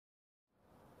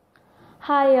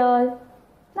Hi all.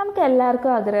 നമുക്ക്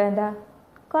എല്ലാവർക്കും ആഗ്രഹം എന്താ?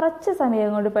 കുറച്ച് സമയം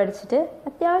കൊണ്ട് പഠിച്ചിട്ട്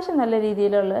അത്യാവശ്യം നല്ല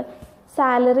രീതിയിലുള്ള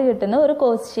സാലറി കിട്ടുന്ന ഒരു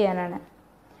കോഴ്സ് ചെയ്യാനാണ്.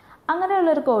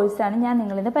 അങ്ങനെയുള്ളൊരു കോഴ്സാണ് ഞാൻ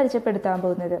നിങ്ങളിന്ന് പരിചയപ്പെടുത്താൻ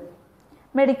പോകുന്നത്.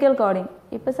 Medical coding.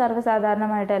 ഇപ്പോൾ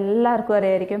സർവ്വസാധാരണമായിട്ട് എല്ലാവർക്കും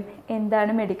അറിയായിരിക്കും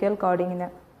എന്താണ് മെഡിക്കൽ കോഡിംഗ് എന്ന്.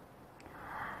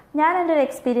 ഞാൻ എൻ്റെ ഒരു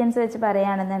എക്സ്പീരിയൻസ് വെച്ച്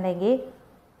പറയുകയാണെന്നുണ്ടെങ്കിൽ,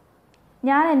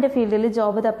 ഞാൻ എൻ്റെ ഫീൽഡിൽ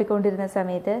ജോബ് തപ്പിക്കൊണ്ടിരുന്ന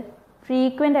സമയത്ത്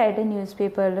ഫ്രീക്വൻ്റ് ആയിട്ട് ന്യൂസ്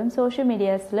പേപ്പറിലും സോഷ്യൽ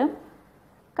മീഡിയാസിലും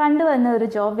കണ്ടുവന്ന ഒരു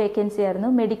ജോബ് വേക്കൻസി ആയിരുന്നു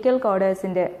മെഡിക്കൽ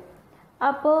കോഡേഴ്സിൻ്റെ.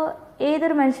 അപ്പോൾ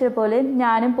ഏതൊരു മനുഷ്യരെ പോലെ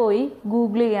ഞാനും പോയി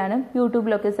ഗൂഗിൾ ചെയ്യാനും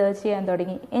യൂട്യൂബിലൊക്കെ സെർച്ച് ചെയ്യാൻ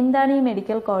തുടങ്ങി എന്താണ് ഈ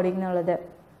മെഡിക്കൽ കോഡിംഗ് എന്നുള്ളത്.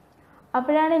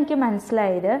 അപ്പോഴാണ് എനിക്ക്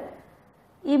മനസ്സിലായത്,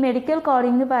 ഈ മെഡിക്കൽ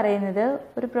കോഡിംഗ് എന്ന് പറയുന്നത്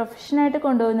ഒരു പ്രൊഫഷനായിട്ട്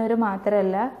കൊണ്ടുപോകുന്നവർ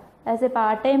മാത്രമല്ല, ആസ് എ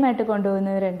പാർട്ട് ടൈം ആയിട്ട്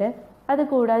കൊണ്ടുപോകുന്നവരുണ്ട്.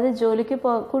 അതുകൂടാതെ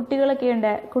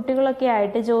കുട്ടികളൊക്കെ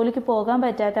ആയിട്ട് ജോലിക്ക് പോകാൻ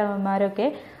പറ്റാത്ത അമ്മമാരൊക്കെ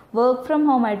വർക്ക് ഫ്രം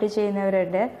ഹോം ആയിട്ട്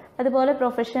ചെയ്യുന്നവരുണ്ട്. അതുപോലെ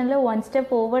പ്രൊഫഷനിൽ 1 സ്റ്റെപ്പ്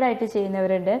ഫോർവേഡ് ആയിട്ട്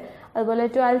ചെയ്യുന്നവരുണ്ട്. അതുപോലെ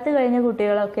 12th കഴിഞ്ഞ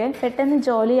കുട്ടികളൊക്കെ പെട്ടെന്ന്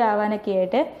ജോലി ആവാനൊക്കെ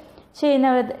ആയിട്ട്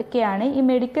ചെയ്യുന്നവരൊക്കെയാണ് ഈ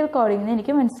മെഡിക്കൽ കോഡിംഗ് എന്ന്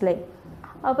എനിക്ക് മനസ്സിലായി.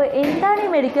 അപ്പോൾ എന്താണ് ഈ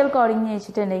മെഡിക്കൽ കോഡിംഗ് എന്ന്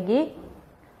വെച്ചിട്ടുണ്ടെങ്കിൽ,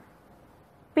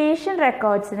 പേഷ്യൻ്റ്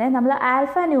റെക്കോർഡ്സിനെ നമ്മൾ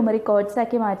ആൽഫ ന്യൂമറിക് കോഡ്സ്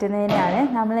ആക്കി മാറ്റുന്നതിനെയാണ്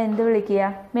നമ്മൾ എന്ത്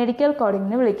വിളിക്കുക? മെഡിക്കൽ കോഡിംഗ്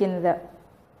എന്ന് വിളിക്കുന്നത്.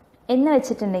 എന്ന്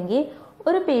വെച്ചിട്ടുണ്ടെങ്കിൽ,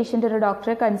 ഒരു പേഷ്യൻ്റ് ഒരു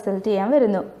ഡോക്ടറെ കൺസൾട്ട് ചെയ്യാൻ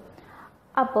വരുന്നു.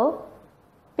 അപ്പോൾ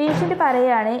പേഷ്യൻ്റ്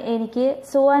പറയുകയാണ്, എനിക്ക്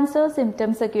സോ ആൻഡ് സോ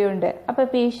സിംറ്റംസ് ഒക്കെ ഉണ്ട്. അപ്പോൾ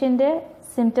പേഷ്യൻ്റെ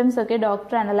സിംറ്റംസ് ഒക്കെ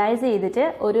ഡോക്ടർ അനലൈസ് ചെയ്തിട്ട്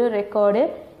ഒരു റെക്കോർഡ്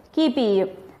കീപ്പ് ചെയ്യും.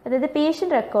 അതായത്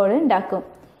പേഷ്യൻ്റ് റെക്കോർഡ് ഉണ്ടാക്കും.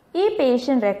 ഈ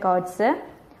പേഷ്യൻ്റ് റെക്കോർഡ്സ്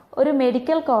ഒരു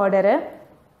മെഡിക്കൽ കോഡർ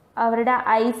അവരുടെ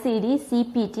ICD,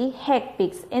 CPT,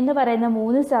 ഹെക്പിക്സ് എന്ന് പറയുന്ന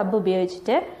 3 സബ്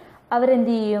ഉപയോഗിച്ചിട്ട്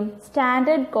അവരെന്ത് ചെയ്യും?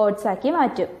 സ്റ്റാൻഡേർഡ് കോഡ്സ് ആക്കി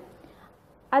മാറ്റും.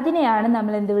 അതിനെയാണ്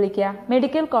നമ്മൾ എന്ത് വിളിക്കുക?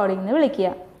 മെഡിക്കൽ കോഡിംഗ് എന്ന് വിളിക്കുക.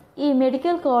 ഈ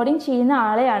മെഡിക്കൽ കോഡിംഗ് ചെയ്യുന്ന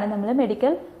ആളെയാണ് നമ്മൾ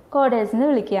മെഡിക്കൽ കോഡേഴ്സ് എന്ന്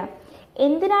വിളിക്കുക.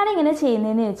 എന്തിനാണ് ഇങ്ങനെ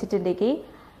ചെയ്യുന്നതെന്ന് വെച്ചിട്ടുണ്ടെങ്കിൽ,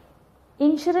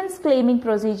 ഇൻഷുറൻസ് ക്ലെയിമിംഗ്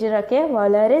പ്രൊസീജിയറൊക്കെ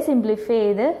വളരെ സിംപ്ലിഫൈ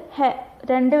ചെയ്ത്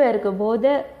രണ്ടുപേർക്കും,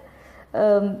 ബോത്ത്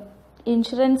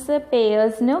ഇൻഷുറൻസ്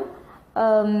പേയേഴ്സിനും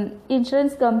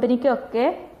ഇൻഷുറൻസ് കമ്പനിക്കൊക്കെ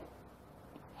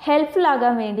ഹെൽപ്ഫുൾ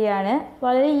ആകാൻ വേണ്ടിയാണ്,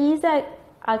 വളരെ ഈസി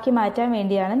ആക്കി മാറ്റാൻ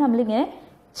വേണ്ടിയാണ് നമ്മളിങ്ങനെ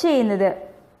ചെയ്യുന്നത്.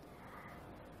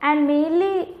 ആൻഡ്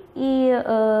മെയിൻലി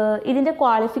ഇതിൻ്റെ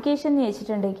ക്വാളിഫിക്കേഷൻ എന്ന്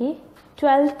വെച്ചിട്ടുണ്ടെങ്കിൽ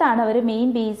 12th ആണ് അവർ മെയിൻ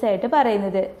ബേസ് ആയിട്ട്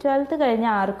പറയുന്നത്. 12th കഴിഞ്ഞ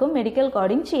ആർക്കും മെഡിക്കൽ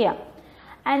കോഡിംഗ് ചെയ്യാം.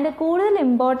 ആൻഡ് കൂടുതൽ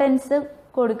ഇമ്പോർട്ടൻസ്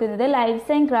കൊടുക്കുന്നത് ലൈഫ്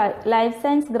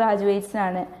സയൻസ്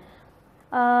ഗ്രാജുവേറ്റ്സിനാണ്.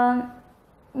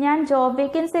 ഞാൻ ജോബ്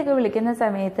വേക്കൻസി ഒക്കെ വിളിക്കുന്ന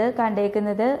സമയത്ത്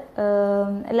കണ്ടേക്കുന്നത്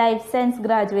ലൈഫ് സയൻസ്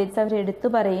ഗ്രാജുവേറ്റ്സ് അവർ എടുത്തു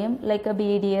പറയും. ലൈക്ക്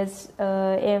BDS,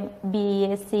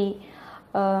 BSc,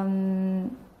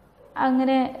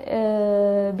 അങ്ങനെ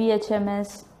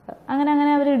BHMS,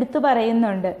 അങ്ങനെ അവർ എടുത്തു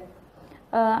പറയുന്നുണ്ട്.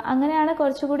 അങ്ങനെയാണ്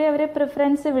കുറച്ചുകൂടി അവർ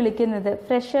പ്രിഫറൻസ് വിളിക്കുന്നത്.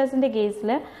 ഫ്രഷേഴ്സിൻ്റെ കേസിൽ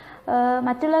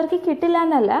മറ്റുള്ളവർക്ക് കിട്ടില്ല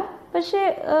എന്നല്ല, പക്ഷേ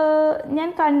ഞാൻ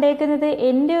കണ്ടേക്കുന്നത്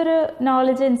എൻ്റെ ഒരു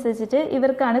നോളജ് അനുസരിച്ചിട്ട്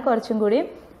ഇവർക്കാണ് കുറച്ചും കൂടി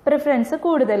പ്രിഫറൻസ്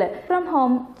കൂടുതൽ. ഫ്രം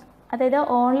ഹോം, അതായത്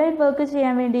ഓൺലൈൻ വർക്ക്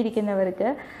ചെയ്യാൻ വേണ്ടി ഇരിക്കുന്നവർക്ക്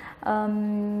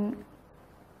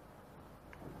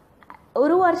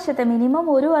മിനിമം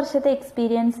ഒരു വർഷത്തെ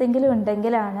എക്സ്പീരിയൻസ് എങ്കിലും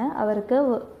ഉണ്ടെങ്കിലാണ് അവർക്ക്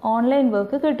ഓൺലൈൻ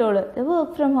വർക്ക് കിട്ടുള്ളൂ,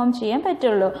 വർക്ക് ഫ്രം ഹോം ചെയ്യാൻ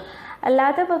പറ്റുള്ളൂ.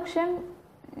 അല്ലാത്ത പക്ഷം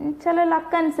ചില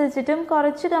ലക്ക് അനുസരിച്ചിട്ടും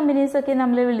കുറച്ച് കമ്പനീസൊക്കെ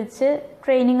നമ്മളെ വിളിച്ച്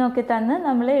ട്രെയിനിങ് ഒക്കെ തന്ന്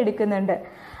നമ്മളെ എടുക്കുന്നുണ്ട്.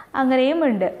 അങ്ങനെയും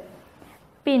ഉണ്ട്.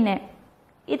 പിന്നെ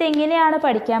ഇതെങ്ങനെയാണ്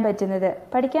പഠിക്കാൻ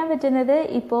പറ്റുന്നത്?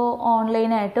 ഇപ്പോൾ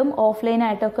ഓൺലൈനായിട്ടും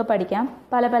ഓഫ്ലൈനായിട്ടും ഒക്കെ പഠിക്കാം.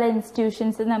 പല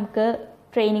ഇൻസ്റ്റിറ്റ്യൂഷൻസ് നമുക്ക്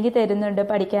ട്രെയിനിങ് തരുന്നുണ്ട്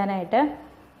പഠിക്കാനായിട്ട്.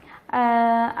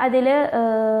 അതിൽ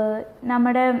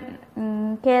നമ്മുടെ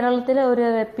കേരളത്തിൽ ഒരു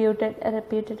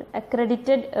റെപ്യൂട്ടഡ്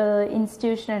അക്രഡിറ്റഡ്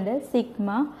ഇൻസ്റ്റിറ്റ്യൂഷൻ ഉണ്ട്, sigma.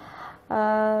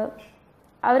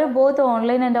 Our both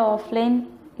online and offline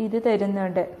ഇത്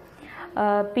തരുന്നുണ്ട്.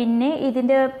 പിന്നെ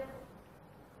ഇതിൻ്റെ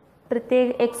പ്രത്യേക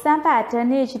എക്സാം പാറ്റേൺ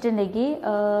എന്ന് വെച്ചിട്ടുണ്ടെങ്കിൽ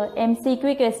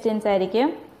MCQ ക്വസ്റ്റ്യൻസ് ആയിരിക്കും.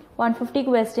 150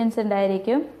 ക്വസ്റ്റ്യൻസ്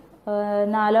ഉണ്ടായിരിക്കും.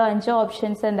 4-5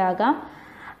 ഓപ്ഷൻസ് ഉണ്ടാകാം.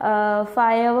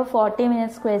 5 hour 40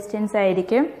 minutes ക്വസ്റ്റ്യൻസ്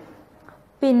ആയിരിക്കും.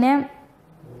 പിന്നെ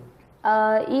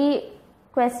ഈ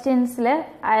ക്വസ്റ്റ്യൻസിൽ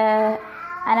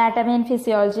അനാട്ടമി ആൻഡ്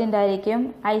ഫിസിയോളജി ഉണ്ടായിരിക്കും,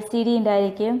 ICD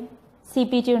ഉണ്ടായിരിക്കും,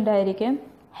 CPT ഉണ്ടായിരിക്കും,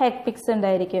 ഹെക്പിക്സ്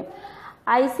ഉണ്ടായിരിക്കും.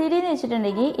 ICD എന്ന്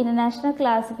വെച്ചിട്ടുണ്ടെങ്കിൽ international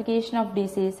classification of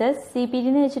diseases, CPT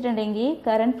എന്ന് വെച്ചിട്ടുണ്ടെങ്കിൽ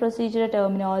കറണ്ട് പ്രൊസീജിയർ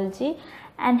ടെർമിനോളജി,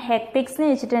 ആൻഡ് ഹെക്പിക്സ്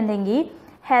എന്ന് വെച്ചിട്ടുണ്ടെങ്കിൽ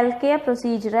ഹെൽത്ത് കെയർ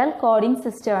പ്രൊസീജിയറൽ കോഡിംഗ്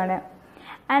സിസ്റ്റമാണ്.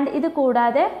 ആൻഡ് ഇത്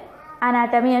കൂടാതെ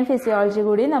അനാട്ടമി ആൻഡ് ഫിസിയോളജി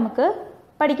കൂടി നമുക്ക്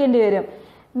പഠിക്കേണ്ടി വരും.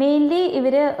 മെയിൻലി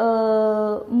ഇവർ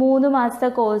 3 മാസത്തെ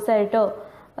കോഴ്സായിട്ടോ,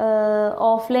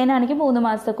 ഓഫ്ലൈൻ ആണെങ്കിൽ 3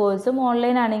 മാസത്തെ കോഴ്സും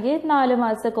ഓൺലൈൻ ആണെങ്കിൽ 4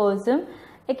 മാസത്തെ കോഴ്സും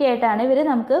ഒക്കെ ആയിട്ടാണ് ഇവർ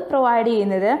നമുക്ക് പ്രൊവൈഡ്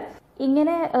ചെയ്യുന്നത്.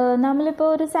 ഇങ്ങനെ നമ്മളിപ്പോൾ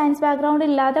ഒരു സയൻസ് ബാക്ക്ഗ്രൗണ്ട്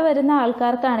ഇല്ലാതെ വരുന്ന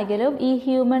ആൾക്കാർക്കാണെങ്കിലും ഈ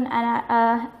ഹ്യൂമൻ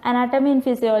അനാട്ടമി ആൻഡ്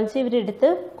ഫിസിയോളജി ഇവരെടുത്ത്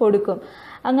കൊടുക്കും.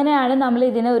 അങ്ങനെയാണ് നമ്മൾ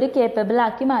ഇതിനെ ഒരു കേപ്പബിൾ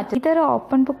ആക്കി മാറ്റും. ഇതൊരു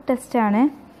ഓപ്പൺ ബുക്ക് ടെസ്റ്റാണ്.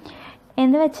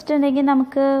 എന്ന് വെച്ചിട്ടുണ്ടെങ്കിൽ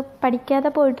നമുക്ക് പഠിക്കാതെ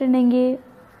പോയിട്ടുണ്ടെങ്കിൽ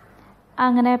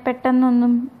അങ്ങനെ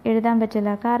പെട്ടെന്നൊന്നും എഴുതാൻ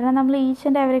പറ്റില്ല. കാരണം നമ്മൾ ഈച്ച്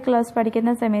ആൻഡ് എവറി ക്ലാസ്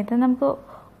പഠിക്കുന്ന സമയത്ത് നമുക്ക്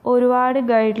ഒരുപാട്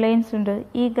ഗൈഡ് ലൈൻസ് ഉണ്ട്.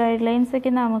 ഈ ഗൈഡ്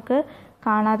ലൈൻസൊക്കെ നമുക്ക്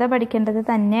കാണാതെ പഠിക്കേണ്ടത്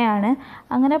തന്നെയാണ്.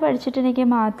 അങ്ങനെ പഠിച്ചിട്ടുണ്ടെങ്കിൽ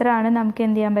മാത്രമാണ് നമുക്ക്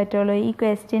എന്ത് ചെയ്യാൻ പറ്റുള്ളൂ, ഈ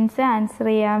ക്വസ്റ്റ്യൻസ് ആൻസർ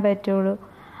ചെയ്യാൻ പറ്റുള്ളൂ.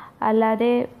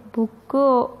 അല്ലാതെ ബുക്ക്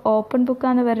ഓപ്പൺ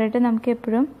ബുക്കാന്ന് പറഞ്ഞിട്ട്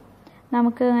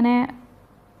നമുക്ക് അങ്ങനെ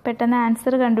പെട്ടെന്ന്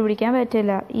ആൻസർ കണ്ടുപിടിക്കാൻ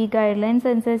പറ്റില്ല. ഈ ഗൈഡ് ലൈൻസ്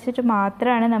അനുസരിച്ചിട്ട്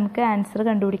മാത്രമാണ് നമുക്ക് ആൻസർ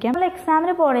കണ്ടുപിടിക്കാം. നമ്മൾ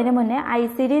എക്സാമിന് പോകുന്നതിന് മുന്നേ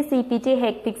ICD CPT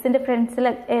ഹെക്ടിക്സിൻ്റെ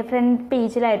ഫ്രണ്ട്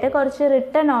പേജിലായിട്ട് കുറച്ച്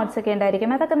റിട്ടൺ നോട്ട്സ് ഒക്കെ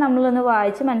ഉണ്ടായിരിക്കും. അതൊക്കെ നമ്മളൊന്ന്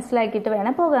വായിച്ച് മനസ്സിലാക്കിയിട്ട്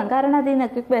വേണം പോകാൻ. കാരണം അതിൽ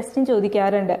നിന്നൊക്കെ ക്വസ്റ്റ്യൻ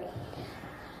ചോദിക്കാറുണ്ട്.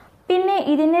 പിന്നെ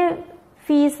ഇതിന്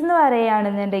ഫീസ് എന്ന്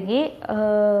പറയുകയാണെന്നുണ്ടെങ്കിൽ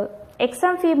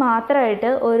എക്സാം ഫീ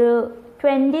മാത്രമായിട്ട് ഒരു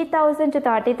 20,000 to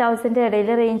 30,000 ഇടയിൽ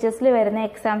റേഞ്ചസിൽ വരുന്ന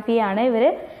എക്സാം ഫീ ആണ് ഇവർ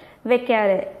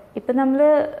വെക്കാറ്. ഇപ്പം നമ്മൾ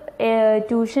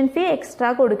ട്യൂഷൻ ഫീ എക്സ്ട്രാ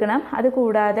കൊടുക്കണം. അത്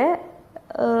കൂടാതെ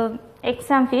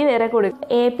എക്സാം ഫീ വേറെ കൊടുക്കും.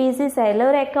 APC സൈഡിൽ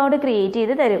ഒരു അക്കൗണ്ട് ക്രിയേറ്റ്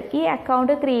ചെയ്ത് തരും. ഈ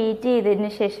അക്കൗണ്ട് ക്രിയേറ്റ്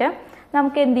ചെയ്തതിന് ശേഷം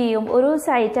നമുക്ക് എന്ത് ചെയ്യും, ഒരു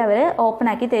സൈറ്റ് അവർ ഓപ്പൺ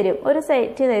ആക്കി തരും. ഒരു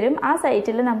സൈറ്റ് തരും. ആ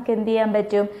സൈറ്റിൽ നമുക്ക് എന്ത് ചെയ്യാൻ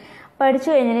പറ്റും, പഠിച്ചു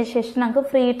കഴിഞ്ഞതിന് ശേഷം നമുക്ക്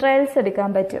ഫ്രീ ട്രയൽസ് എടുക്കാൻ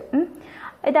പറ്റും.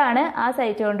 ഇതാണ് ആ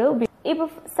സൈറ്റ് കൊണ്ട്. ഇപ്പോൾ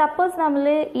സപ്പോസ് നമ്മൾ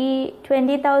ഈ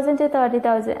 20,000 to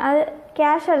 30,000 അത്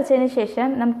ക്യാഷ് അടച്ചതിന് ശേഷം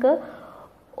നമുക്ക്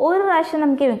ഒരു പ്രാവശ്യം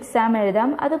നമുക്ക് എക്സാം എഴുതാം.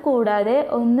 അത് കൂടാതെ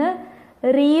ഒന്ന്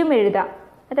റീയും എഴുതാം.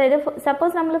 അതായത്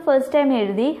സപ്പോസ് നമ്മൾ ഫസ്റ്റ് ടൈം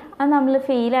എഴുതി അത് നമ്മൾ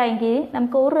ഫെയിലായെങ്കിൽ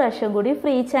നമുക്ക് ഒരു പ്രാവശ്യം കൂടി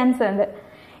ഫ്രീ ചാൻസ് ഉണ്ട്.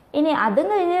 ഇനി അതും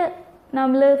കഴിഞ്ഞ്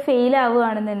നമ്മൾ ഫെയിൽ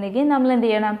ആവുകയാണെന്നുണ്ടെങ്കിൽ നമ്മൾ എന്ത്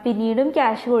ചെയ്യണം, പിന്നീടും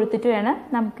ക്യാഷ് കൊടുത്തിട്ട് വേണം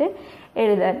നമുക്ക്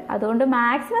എഴുതാൻ. അതുകൊണ്ട്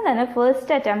മാക്സിമം തന്നെ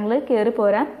ഫസ്റ്റ് അറ്റംപ്റ്റിൽ കയറി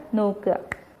പോരാൻ നോക്കുക.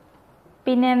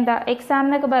 പിന്നെ എന്താ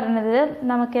എക്സാമിനൊക്കെ പറയുന്നത്,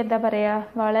 നമുക്ക് എന്താ പറയുക,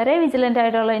 വളരെ വിജിലൻ്റ്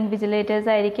ആയിട്ടുള്ള ഇൻവിജിലേറ്റേഴ്സ്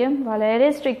ആയിരിക്കും. വളരെ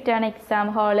സ്ട്രിക്റ്റ് ആണ് exam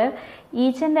hall.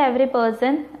 Each and every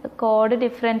person code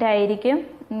different ആയിരിക്കും.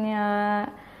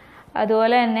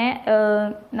 അതുപോലെ തന്നെ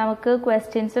നമുക്ക്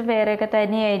ക്വസ്റ്റ്യൻസ് വേറെയൊക്കെ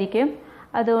തന്നെയായിരിക്കും.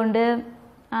 അതുകൊണ്ട്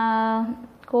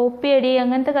കോപ്പി അടി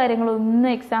അങ്ങനത്തെ കാര്യങ്ങളൊന്നും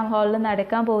എക്സാം ഹാളിൽ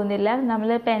നടക്കാൻ പോകുന്നില്ല. നമ്മൾ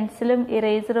പെൻസിലും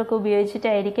ഇറേസറും ഒക്കെ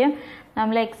ഉപയോഗിച്ചിട്ടായിരിക്കും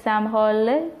നമ്മൾ എക്സാം ഹാളിൽ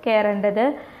കയറേണ്ടത്.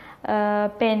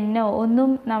 പെന്നോ ഒന്നും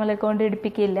നമ്മളെ കൊണ്ട്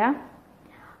എടുപ്പിക്കില്ല.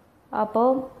 അപ്പോൾ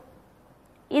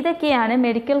ഇതൊക്കെയാണ്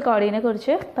മെഡിക്കൽ കോഡിനെ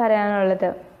കുറിച്ച് പറയാനുള്ളത്.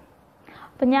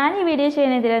 അപ്പം ഞാൻ ഈ വീഡിയോ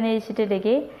ചെയ്യുന്ന എന്തിനാന്ന്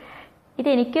ചോദിച്ചിട്ടുണ്ടെങ്കിൽ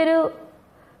ഇതെനിക്കൊരു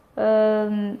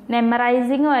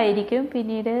മെമ്മറൈസിങ്ങും ആയിരിക്കും.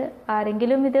 പിന്നീട്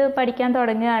ആരെങ്കിലും ഇത് പഠിക്കാൻ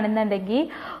തുടങ്ങുകയാണെന്നുണ്ടെങ്കിൽ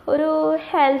ഒരു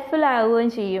ഹെൽപ്ഫുൾ ആവുകയും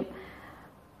ചെയ്യും.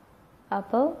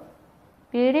 അപ്പോൾ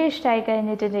വീഡിയോ ഇഷ്ടമായി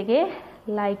കഴിഞ്ഞിട്ടുണ്ടെങ്കിൽ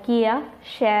ലൈക്ക് ചെയ്യുക,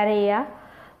 ഷെയർ ചെയ്യുക.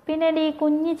 പിന്നെ എൻ്റെ ഈ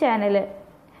കുഞ്ഞു channel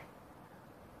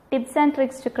tips and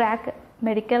tricks to crack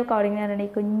medical coding എന്ന് പറഞ്ഞ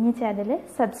ഈ കുഞ്ഞു ചാനൽ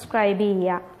സബ്സ്ക്രൈബ്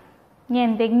ചെയ്യുക. ഇനി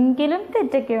എന്തെങ്കിലും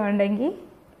തെറ്റൊക്കെ ഉണ്ടെങ്കിൽ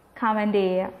കമൻറ്റ്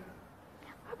ചെയ്യുക.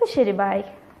 അപ്പോൾ ശരി, ബൈ.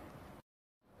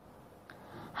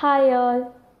 Hi all.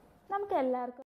 നമുക്ക് എല്ലാവർക്കും